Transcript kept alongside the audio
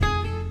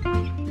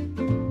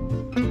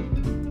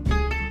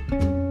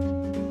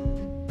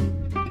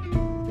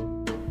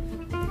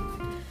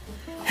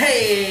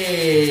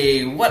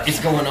Hey, what is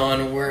going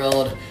on,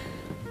 world?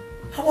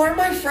 How are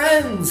my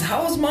friends?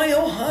 How's my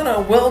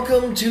Ohana?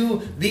 Welcome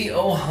to the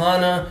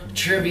Ohana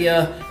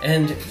Trivia,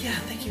 and yeah,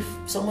 thank you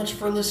so much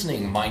for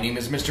listening. My name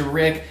is Mr.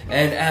 Rick,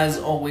 and as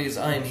always,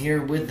 I'm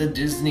here with the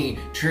Disney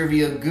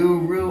Trivia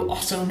Guru,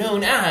 also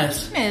known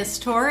as Miss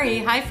Tori.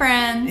 Hi,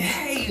 friends.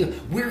 Hey,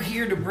 we're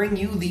here to bring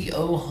you the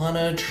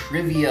Ohana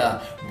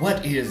Trivia.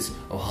 What is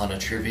Ohana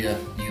Trivia,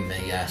 you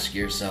may ask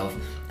yourself?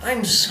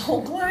 I'm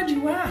so glad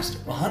you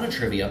asked. Ohana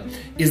Trivia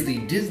is the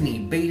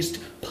Disney-based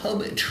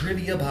pub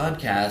trivia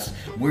podcast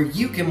where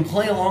you can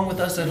play along with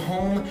us at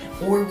home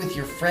or with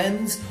your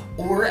friends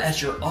or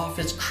at your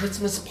office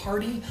Christmas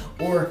party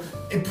or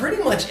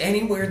pretty much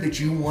anywhere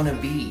that you want to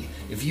be.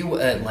 If you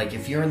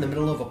if you're in the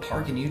middle of a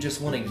park and you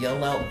just want to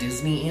yell out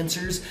Disney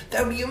answers,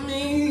 that would be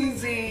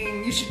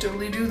amazing. You should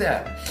totally do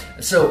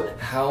that. So,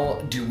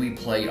 how do we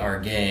play our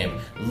game?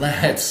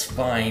 Let's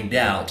find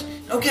out.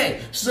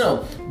 Okay,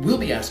 so we'll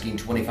be asking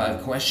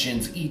 25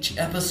 questions each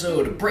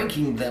episode,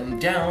 breaking them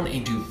down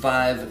into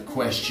 5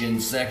 question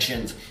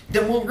sections.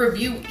 Then we'll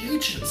review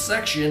each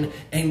section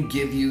and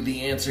give you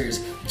the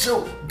answers.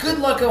 So, good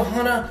luck,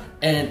 Ohana,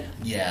 and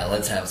yeah,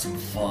 let's have some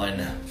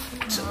fun.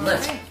 So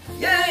let's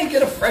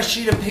get a fresh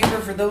sheet of paper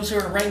for those who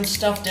are writing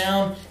stuff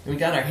down. We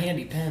got our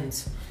handy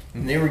pens.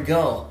 And there we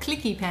go.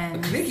 Clicky pen. A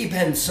clicky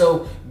pen.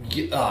 So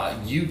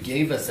you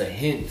gave us a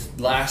hint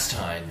last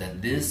time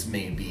that this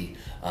may be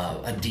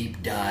a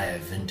deep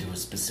dive into a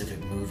specific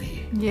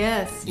movie.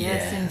 Yes,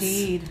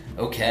 indeed.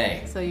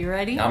 Okay. So you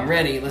ready? I'm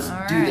ready. Let's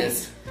do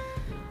this.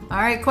 All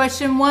right,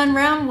 question 1,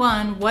 round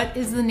 1. What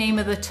is the name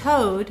of the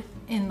toad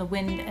in The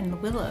Wind and the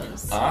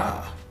Willows?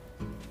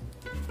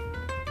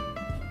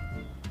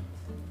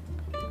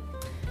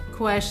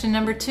 Question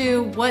number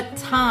 2, what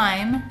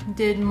time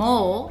did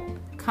Mole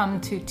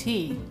come to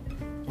tea?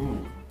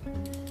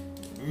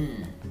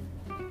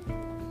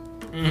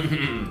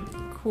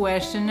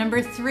 Question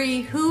number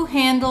 3, who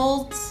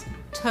handles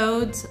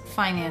Toad's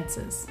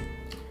finances?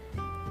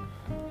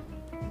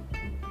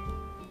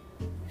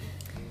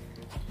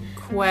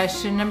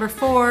 Question number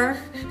 4,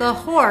 the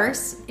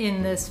horse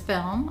in this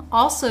film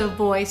also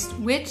voiced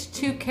which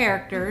 2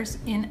 characters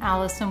in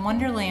Alice in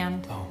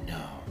Wonderland? Oh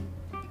no.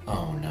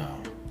 Oh no.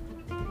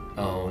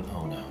 Oh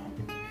no.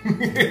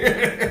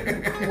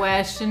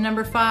 Question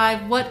number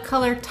 5, what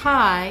color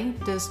tie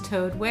does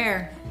Toad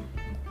wear?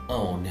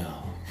 Oh no.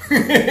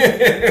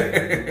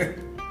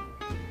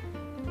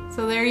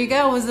 So there you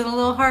go. Was it a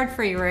little hard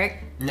for you, Rick?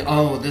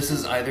 Oh, this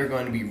is either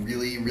going to be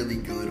really, really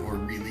good or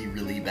really,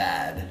 really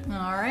bad.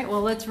 All right,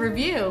 well, let's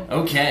review.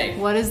 Okay.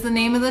 What is the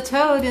name of the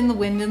toad in The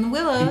Wind and the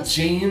Willows?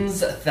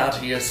 James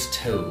Thaddeus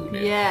Toad.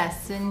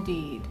 Yes,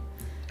 indeed.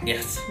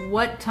 Yes.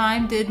 What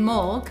time did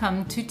Mole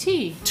come to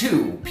tea?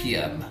 2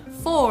 p.m.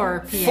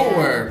 4 p.m.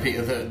 4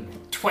 p.m.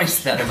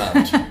 Twice that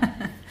amount.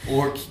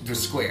 Or the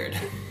squared.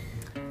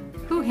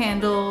 Who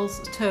handles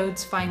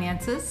Toad's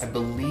finances? I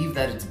believe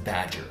that it's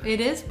Badger.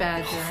 It is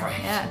Badger. Oh, right.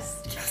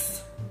 Yes.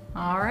 Yes.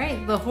 All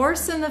right. The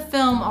horse in the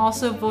film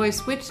also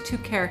voiced which 2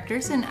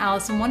 characters in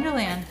Alice in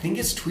Wonderland? I think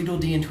it's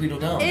Tweedledee and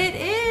Tweedledum. It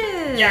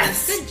is.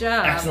 Yes. Good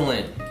job.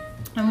 Excellent.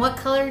 And what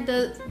color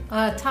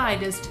tie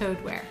does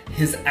Toad wear?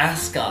 His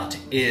ascot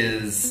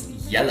is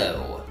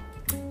yellow.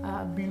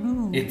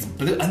 Blue. It's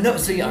blue. No,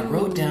 so yeah, I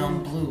wrote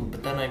down blue,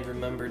 but then I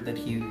remembered that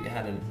he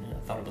had I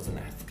thought it was an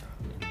ascot.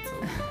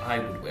 So I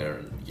would wear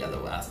a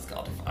yellow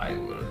ascot if I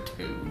were a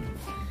toad.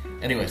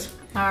 Anyways.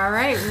 All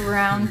right,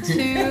 round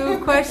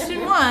 2,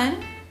 question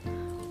 1.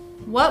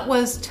 What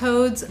was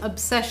Toad's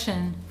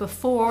obsession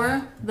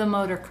before the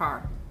motor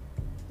car?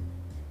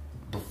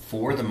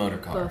 Before the motor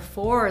car.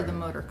 Before the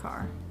motor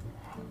car.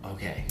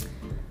 Okay.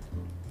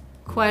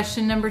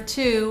 Question number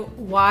 2.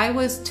 Why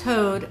was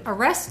Toad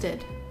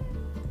arrested?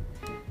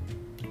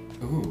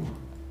 Ooh.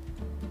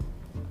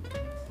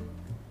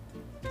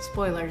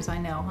 Spoilers, I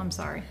know. I'm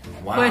sorry.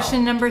 Wow.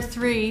 Question number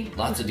 3.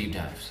 Lots of deep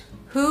dives.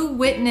 Who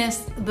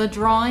witnessed the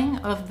drawing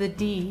of the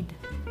deed?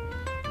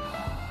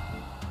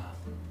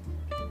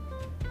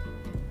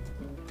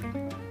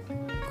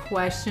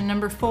 Question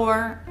number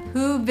 4.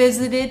 Who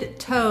visited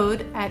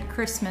Toad at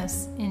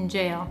Christmas in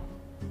jail?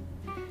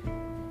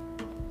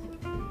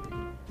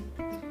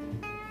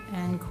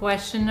 And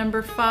question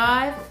number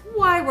 5.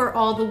 Why were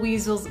all the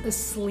weasels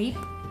asleep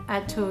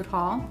at Toad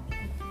Hall?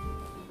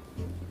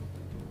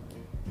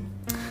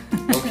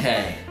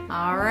 Okay.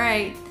 All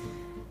right.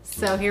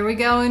 So here we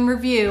go in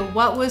review.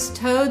 What was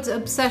Toad's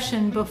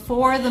obsession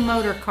before the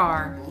motor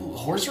car? Ooh,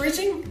 horse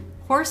racing?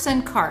 Horse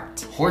and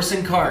cart. Horse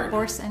and cart.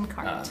 Horse and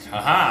cart.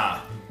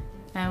 Haha.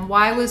 And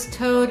why was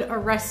Toad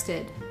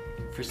arrested?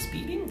 For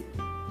speeding?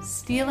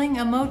 Stealing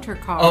a motor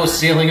car. Oh,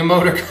 stealing a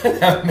motor car.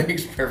 That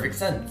makes perfect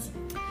sense.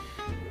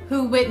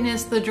 Who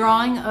witnessed the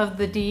drawing of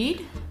the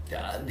deed?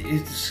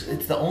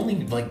 It's the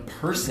only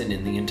person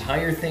in the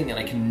entire thing,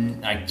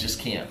 and I just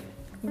can't.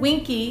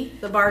 Winky,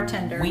 the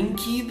bartender.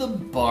 Winky the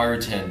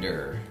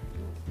bartender.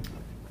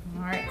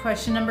 All right,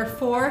 question number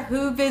 4.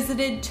 Who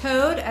visited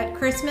Toad at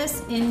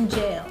Christmas in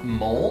jail?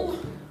 Mole?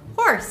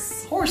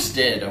 Horse. Horse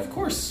did, of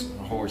course.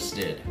 A horse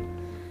did.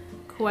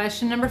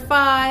 Question number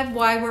 5.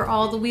 Why were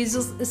all the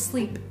weasels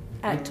asleep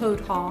at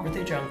Toad Hall? Were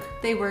they drunk?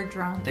 They were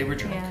drunk. They were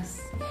drunk.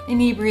 Yes.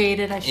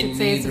 Inebriated, I should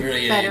say, is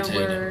a better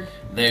word.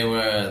 They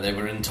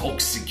were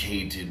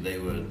intoxicated. They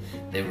were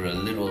a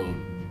little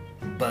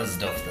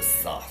buzzed off the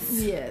sauce.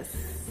 Yes.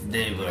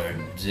 They were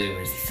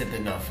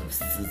sipping off of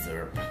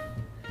syrup.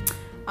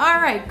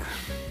 All right,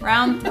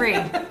 round 3.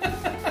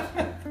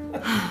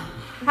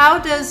 How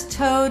does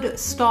Toad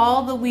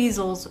stall the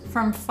weasels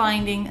from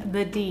finding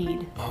the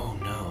deed? Oh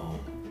no.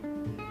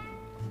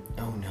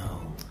 Oh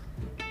no.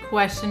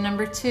 Question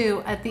number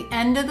 2. At the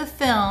end of the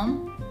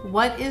film,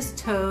 what is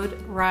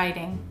Toad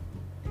riding?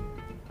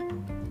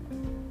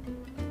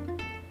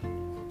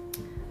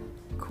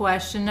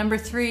 Question number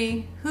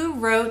 3. Who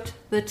wrote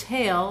The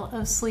Tale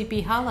of Sleepy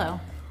Hollow?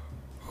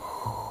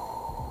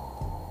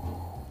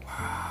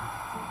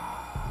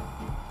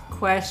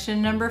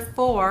 Question number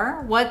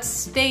 4. What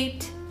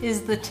state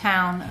is the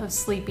town of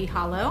Sleepy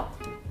Hollow?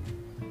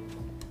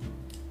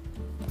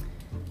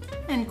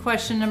 And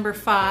question number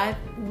 5.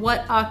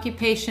 What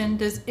occupation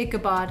does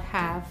Ichabod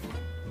have?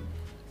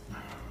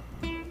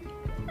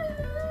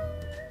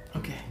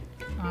 Okay.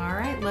 All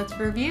right, let's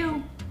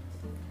review.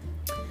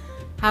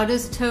 How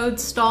does Toad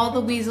stall the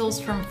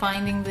weasels from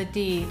finding the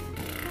deed?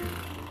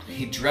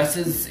 He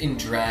dresses in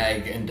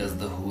drag and does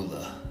the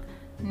hula.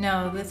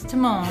 No, that's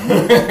Timon.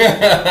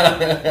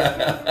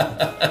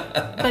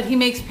 But he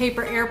makes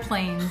paper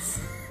airplanes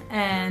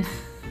and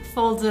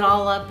folds it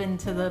all up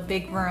into the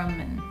big room.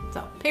 And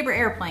so, paper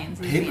airplanes.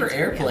 Paper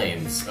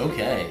airplanes.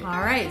 Okay.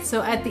 All right,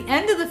 so at the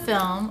end of the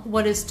film,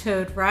 what is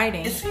Toad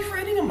riding? Is he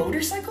riding a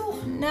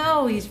motorcycle?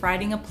 No, he's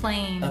riding a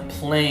plane. A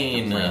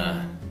plane.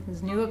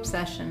 His new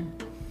obsession.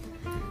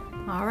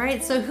 All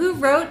right, so who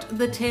wrote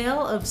The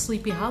Tale of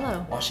Sleepy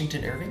Hollow?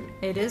 Washington Irving?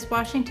 It is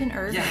Washington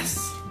Irving.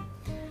 Yes.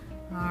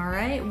 All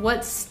right,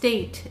 what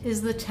state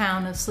is the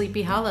town of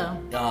Sleepy Hollow?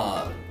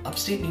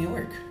 Upstate New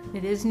York.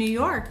 It is New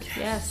York,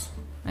 yes.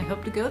 I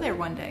hope to go there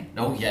one day.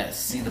 Oh yes,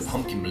 see the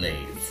pumpkin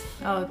blaze.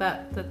 Oh,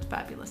 that's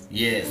fabulous.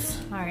 Yes.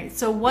 All right,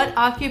 so what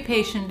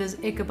occupation does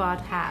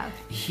Ichabod have?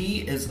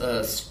 He is he's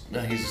a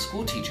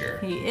school teacher.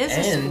 He is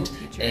a school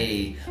teacher.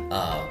 And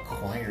a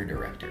choir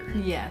director.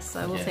 Yes,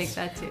 I will Yes. take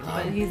that too.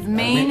 But his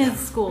main is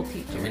school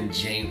teacher. I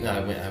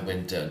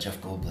went Jeff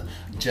Goldblum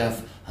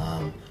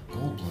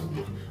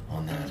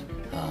on that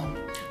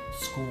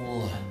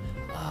school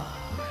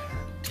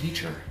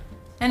teacher.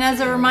 And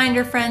as a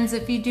reminder, friends,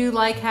 if you do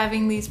like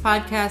having these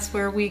podcasts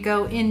where we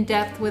go in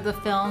depth with a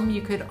film,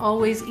 you could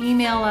always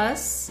email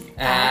us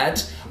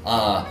At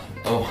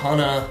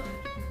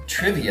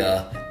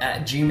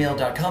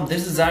ohanatrivia@gmail.com.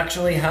 This is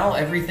actually how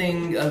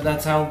everything,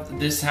 that's how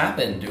this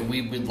happened.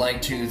 We would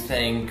like to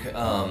thank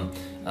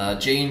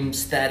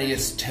James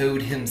Thaddeus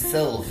Toad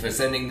himself for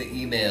sending the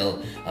email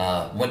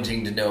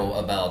wanting to know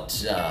about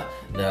the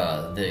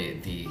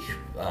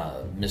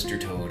Mr.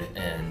 Toad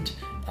and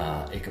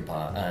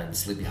Ichabod and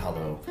Sleepy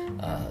Hollow,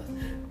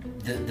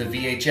 the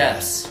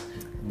VHS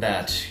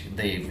that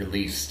they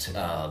released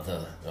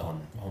on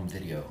home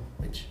video,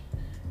 which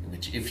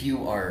if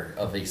you are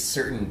of a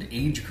certain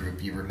age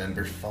group, you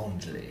remember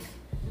fondly.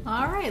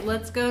 All right,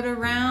 let's go to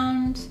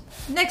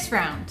next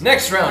round.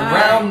 Next round, All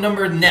round right.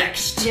 number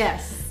next.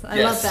 Yes, I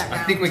Yes, love that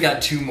round. I think we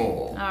got 2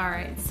 more. All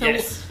right, so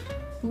Yes.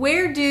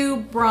 where do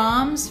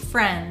Brahms'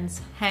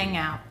 friends hang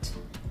out?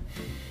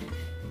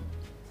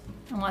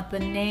 I want the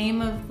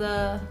name of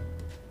the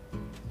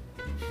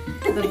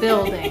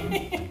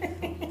building.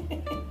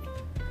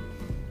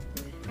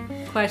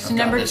 Question I've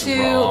got number this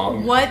 2.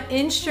 wrong. What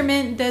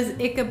instrument does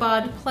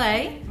Ichabod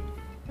play?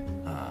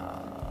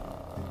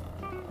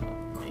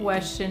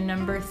 Question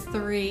number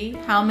 3.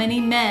 How many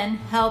men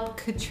help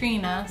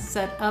Katrina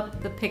set up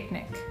the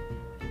picnic?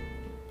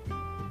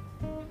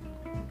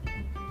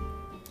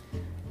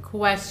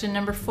 Question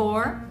number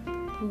 4.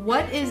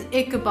 What is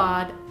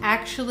Ichabod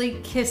actually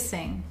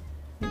kissing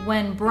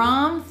when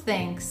Brahm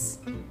thinks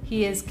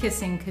he is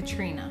kissing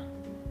Katrina?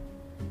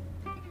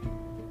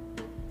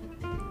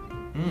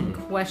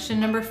 Question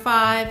number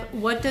 5.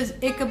 What does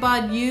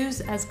Ichabod use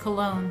as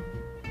cologne?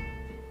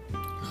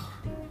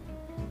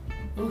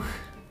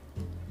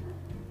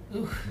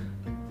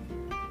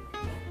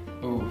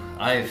 Ooh,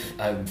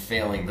 I'm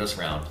failing this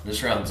round.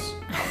 This round's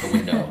out the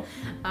window.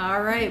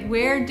 All right,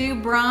 where do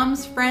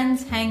Brahms'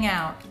 friends hang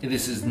out?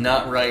 This is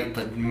not right,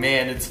 but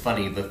man, it's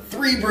funny. The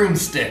 3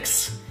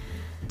 broomsticks.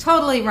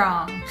 Totally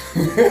wrong.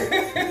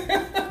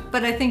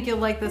 But I think you'll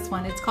like this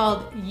one. It's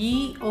called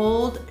Ye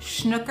Old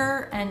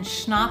Schnooker and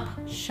Schnapp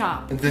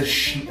Shop. The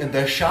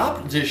schnapp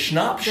shop. The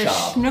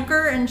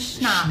Schnooker and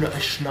Schnapp.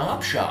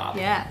 Schnapp shop.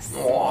 Yes.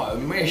 Oh,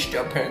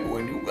 Mr.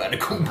 Penguin, you gotta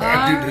go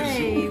back to the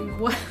zoo.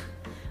 Alright.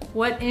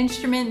 What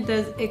instrument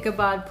does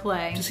Ichabod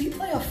play? Does he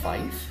play a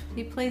fife?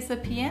 He plays the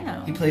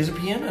piano. He plays a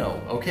piano.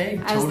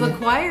 Okay. As the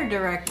choir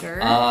director.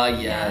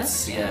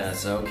 Yes,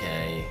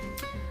 okay.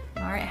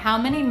 Alright, how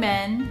many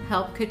men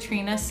help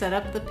Katrina set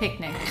up the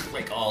picnic?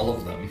 Like all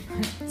of them.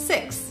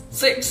 6.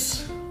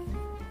 6.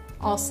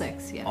 All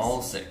 6, yes.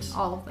 All 6.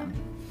 All of them.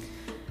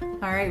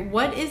 Alright,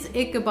 what is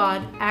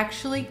Ichabod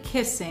actually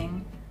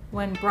kissing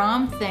when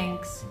Brom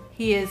thinks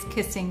he is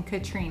kissing A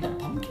Katrina?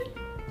 pumpkin?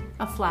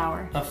 A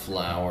flower. A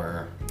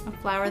flower. A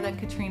flower that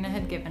Katrina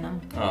had given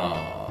him.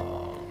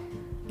 Oh.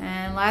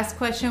 And last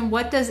question,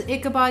 what does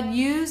Ichabod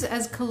use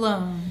as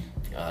cologne?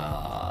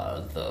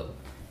 The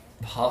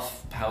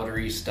puff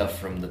powdery stuff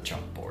from the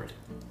chalkboard.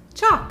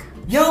 Chalk.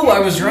 Yo, I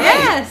was right.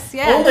 Yes,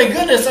 yes. Oh my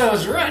goodness, I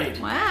was right.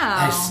 Wow.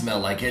 I smell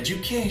like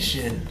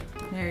education.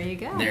 There you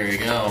go. There you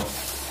go.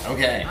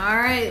 Okay. All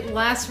right,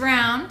 last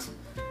round.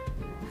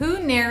 Who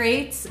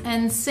narrates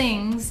and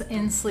sings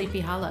in Sleepy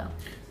Hollow?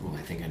 Ooh,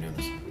 I think I know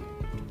this one.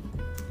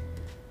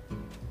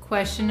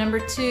 Question number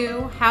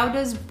 2. How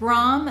does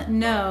Brom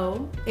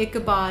know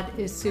Ichabod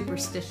is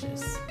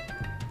superstitious?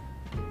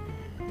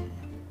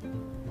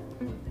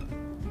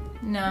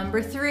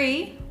 Number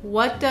 3.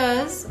 What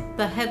does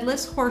the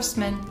headless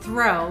horseman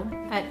throw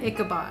at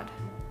Ichabod?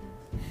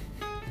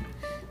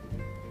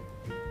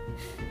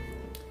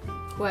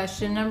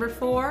 Question number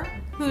 4.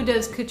 Who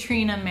does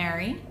Katrina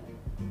marry?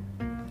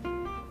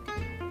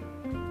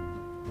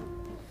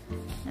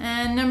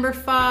 And number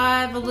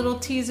 5, a little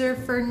teaser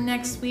for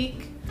next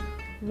week.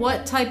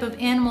 What type of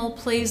animal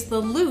plays the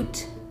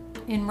lute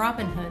in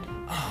Robin Hood?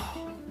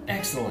 Oh,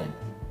 excellent.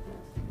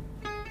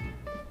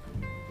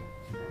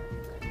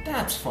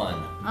 That's fun.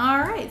 All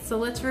right, so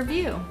let's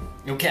review.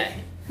 Okay.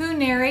 Who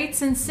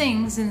narrates and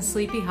sings in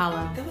Sleepy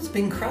Hollow? That was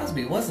Bing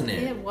Crosby, wasn't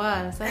it? It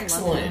was. I love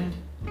Excellent. him.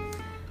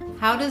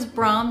 How does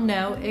Brom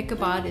know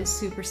Ichabod is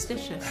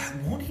superstitious?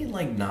 Won't he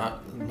like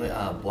not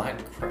black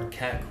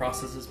cat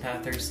crosses his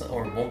path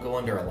or won't go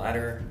under a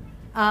ladder?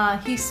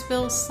 He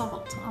spills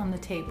salt on the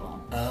table,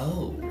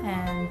 Oh.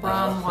 and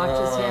Brom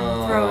watches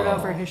him throw it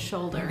over his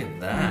shoulder. Look at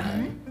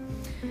that.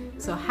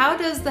 So, what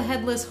does the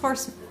headless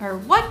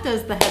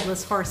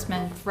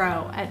horseman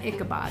throw at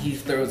Ichabod? He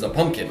throws a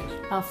pumpkin.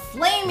 A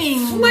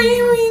flaming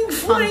Flaming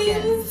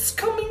pumpkin. flames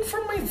coming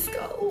from my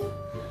skull.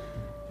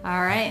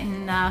 All right,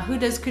 and who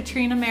does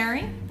Katrina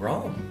marry?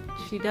 Wrong.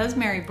 She does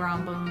marry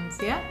Brom Bones,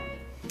 yep.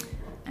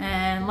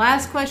 And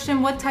last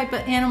question, what type of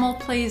animal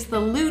plays the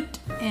lute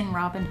in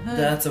Robin Hood?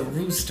 That's a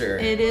rooster.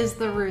 It is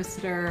the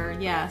rooster,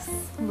 yes.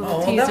 A little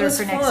Oh, teaser that was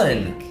for next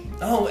fun. week.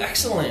 Oh,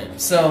 excellent.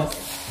 So,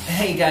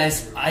 hey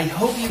guys, I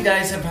hope you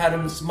guys have had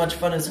as much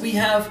fun as we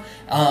have.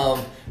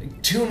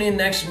 Tune in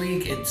next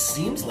week. It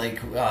seems like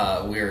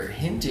we're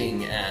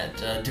hinting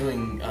at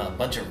doing a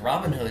bunch of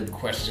Robin Hood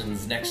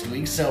questions next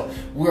week. So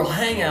we'll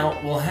hang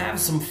out. We'll have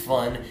some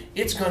fun.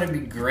 It's going to be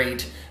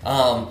great.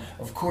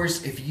 Of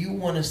course, if you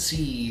want to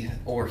see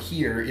or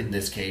hear, in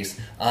this case,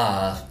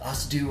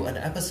 us do an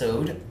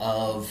episode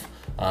of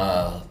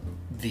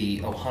the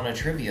Ohana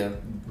Trivia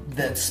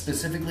that's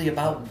specifically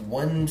about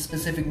one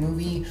specific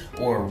movie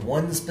or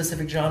one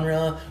specific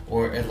genre,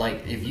 or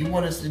like if you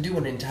want us to do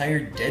an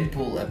entire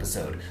Deadpool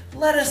episode,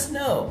 let us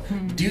know.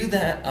 Do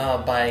that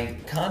by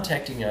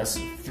contacting us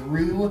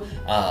through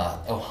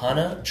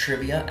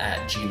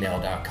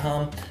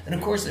ohanatrivia@gmail.com. And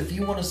of course, if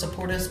you want to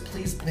support us,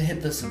 please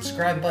hit the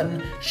subscribe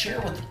button, share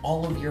with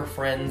all of your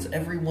friends,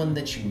 everyone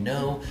that you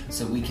know,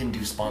 so we can do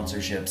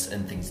sponsorships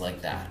and things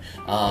like that.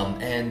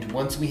 And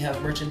once we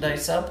have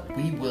merchandise up,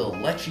 we will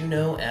let you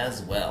know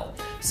as well.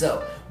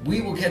 So,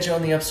 we will catch you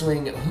on the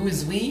upswing. Who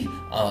is we?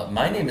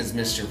 My name is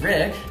Mr.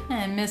 Rick.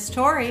 And Miss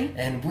Tori.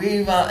 And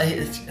we've,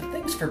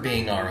 thanks for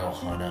being our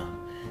Ohana.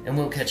 And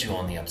we'll catch you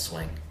on the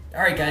upswing.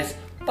 Alright guys,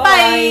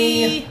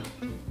 bye!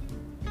 Bye.